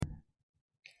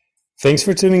Thanks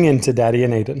for tuning in to Daddy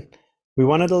and Aiden. We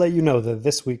wanted to let you know that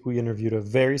this week we interviewed a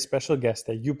very special guest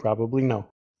that you probably know.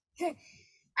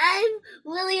 I'm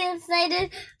really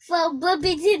excited for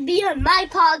Blippi to be on my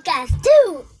podcast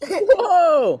too.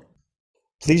 Whoa!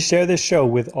 Please share this show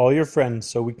with all your friends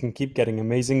so we can keep getting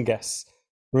amazing guests.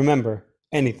 Remember,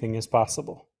 anything is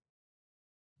possible.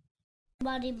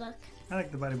 Body book. I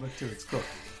like the body book too, it's cool.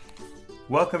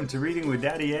 Welcome to Reading with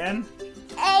Daddy and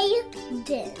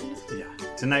Aiden. Yeah,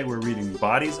 tonight we're reading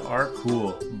Bodies Are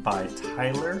Cool by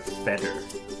Tyler Feder.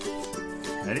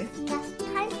 Ready? Next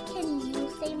time, can you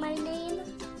say my name?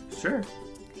 Sure.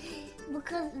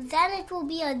 Because then it will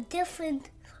be a different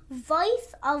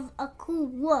voice of a cool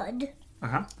word.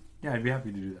 Uh-huh. Yeah, I'd be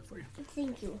happy to do that for you.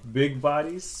 Thank you. Big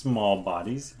bodies, small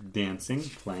bodies, dancing,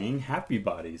 playing, happy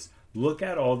bodies. Look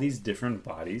at all these different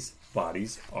bodies.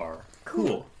 Bodies are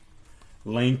cool.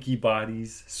 Lanky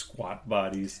bodies, squat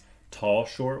bodies, tall,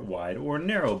 short, wide, or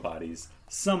narrow bodies.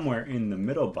 Somewhere in the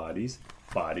middle bodies,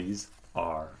 bodies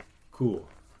are cool.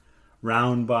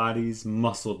 Round bodies,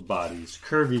 muscled bodies,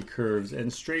 curvy curves,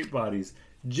 and straight bodies.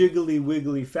 Jiggly,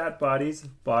 wiggly, fat bodies.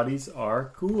 Bodies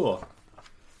are cool.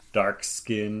 Dark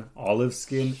skin, olive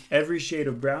skin, every shade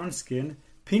of brown skin,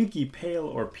 pinky, pale,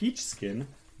 or peach skin.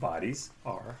 Bodies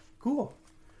are cool.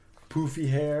 Poofy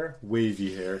hair,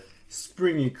 wavy hair,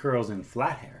 springy curls and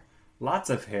flat hair, lots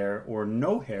of hair or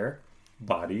no hair,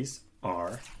 bodies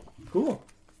are cool.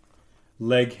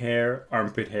 Leg hair,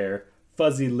 armpit hair,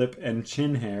 fuzzy lip and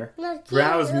chin hair, Look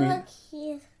brows here, meat. look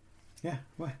here. Yeah,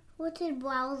 what? What did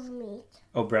brows mean?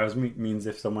 Oh, brows meet means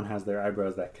if someone has their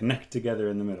eyebrows that connect together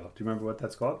in the middle. Do you remember what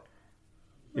that's called?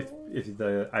 If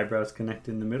the eyebrows connect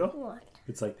in the middle, What?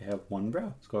 it's like they have one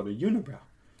brow. It's called a unibrow.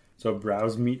 So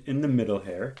brows meet in the middle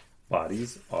hair.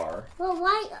 Bodies are, Well,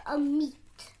 why a meat?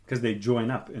 because they join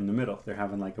up in the middle. They're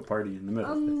having like a party in the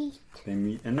middle. A meat. They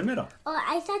meet in the middle. Oh,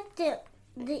 I thought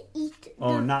the eat.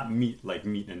 Oh, the, not meat like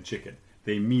meat and chicken.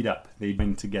 They meet up. They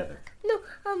bring together. No,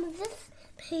 this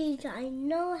page I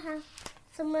know has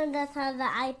someone that has an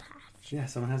eye patch. Yeah,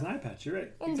 someone has an eye patch. You're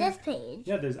right. And this page.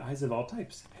 Yeah, there's eyes of all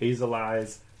types. Hazel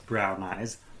eyes, brown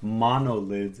eyes,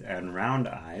 monolids and round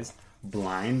eyes,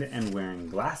 blind and wearing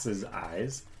glasses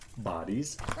eyes,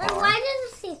 bodies And are why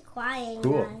does it say crying?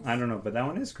 cool. Eyes? I don't know, but that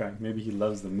one is crying. Maybe he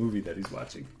loves the movie that he's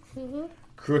watching. Mm-hmm.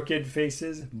 Crooked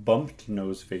faces, bumped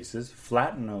nose faces,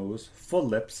 flat nose, full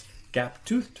lips,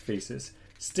 gap-toothed faces,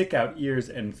 stick-out ears,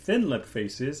 and thin lip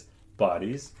faces.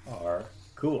 Bodies are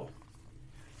cool.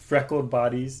 Freckled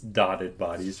bodies, dotted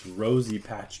bodies, rosy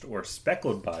patched or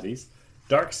speckled bodies,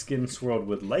 dark skin swirled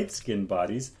with light skin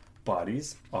bodies.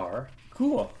 Bodies are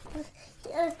cool.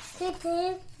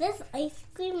 This ice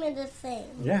cream is the same.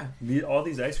 Yeah, all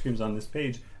these ice creams on this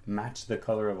page match the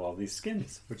color of all these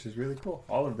skins, which is really cool.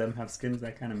 All of them have skins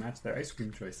that kind of match their ice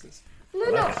cream choices. No, I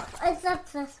like it.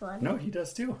 except this one. No, he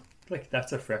does too. Like,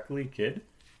 that's a freckly kid,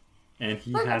 and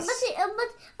he But has,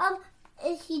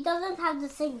 he doesn't have the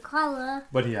same color.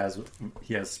 but he has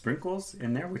sprinkles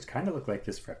in there, which kind of look like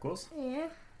his freckles. Yeah.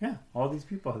 Yeah, all these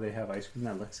people, they have ice cream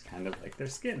that looks kind of like their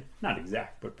skin. Not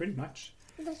exact, but pretty much.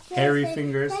 Hairy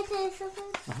fingers. Can I say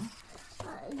something?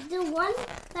 The one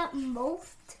that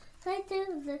most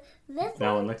this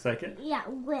That one looks like it. Yeah,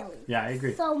 really. Yeah, I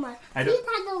agree. So much. I These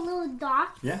don't- had a little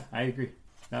dot. Yeah, I agree.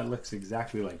 That looks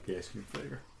exactly like the ice cream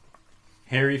flavor.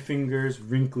 Hairy fingers,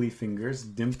 wrinkly fingers,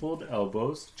 dimpled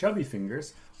elbows, chubby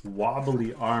fingers,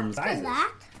 wobbly arms. What's Sizes.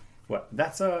 that? What?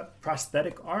 That's a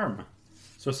prosthetic arm.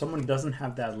 So someone doesn't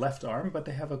have that left arm, but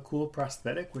they have a cool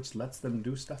prosthetic which lets them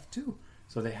do stuff too.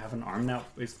 So they have an arm that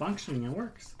is functioning and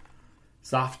works.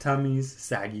 Soft tummies,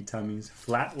 saggy tummies,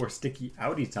 flat or sticky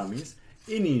outie tummies,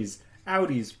 innies,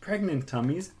 outies, pregnant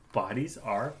tummies. Bodies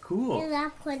are cool. Is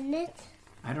that pregnant?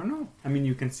 I don't know. I mean,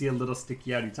 you can see a little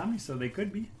sticky outie tummy, so they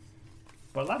could be.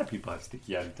 But a lot of people have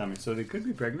sticky outie tummies, so they could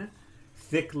be pregnant.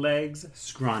 Thick legs,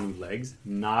 scrawny legs,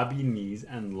 knobby knees,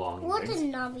 and long What legs. do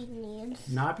knobby need?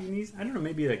 Knobby knees? I don't know,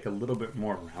 maybe like a little bit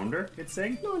more rounder, it's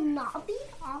saying. No, knobby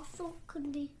also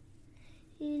could be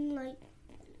in like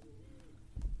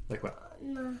Like what?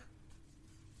 no,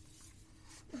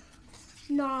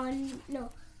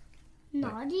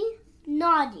 naughty,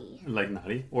 Like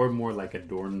naughty. Or more like a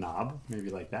doorknob, maybe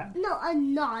like that. no, a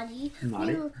naughty.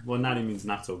 Naughty? You- Well, naughty means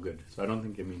not so good, so I don't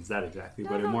think it means that exactly,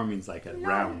 but it no. more means like a No,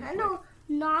 round. no,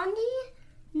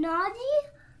 naughty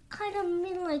kind of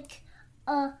mean like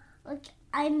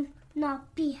I'm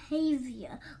not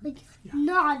behavior, like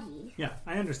naughty, Yeah,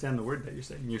 I understand the word that you're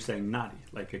saying. You're saying naughty,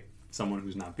 like someone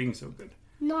who's not being so good.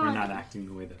 naughty. Or not acting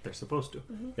the way that they're supposed to.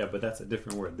 Yeah, but that's a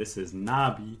different word. This is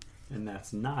knobby, and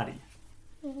that's naughty.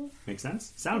 Makes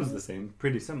sense? Sounds the same,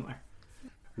 pretty similar.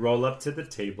 Roll up to the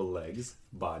table legs,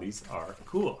 bodies are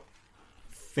cool.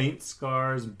 Faint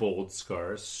scars, bold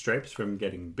scars, stripes from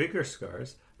getting bigger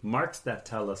scars, marks that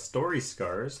tell a story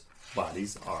scars,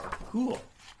 bodies are cool.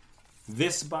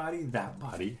 This body, that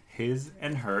body, his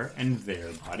and her and their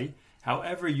body,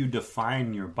 however you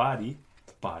define your body,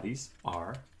 bodies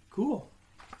are cool.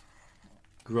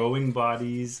 Growing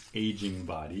bodies, aging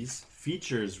bodies,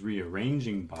 features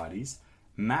rearranging bodies,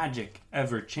 magic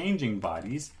ever-changing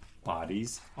bodies,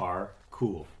 bodies are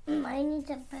cool. I need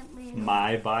to put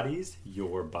My body's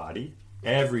your body,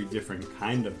 every different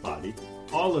kind of body,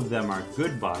 all of them are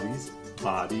good bodies,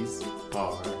 bodies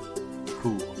are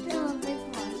cool.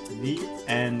 The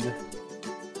end.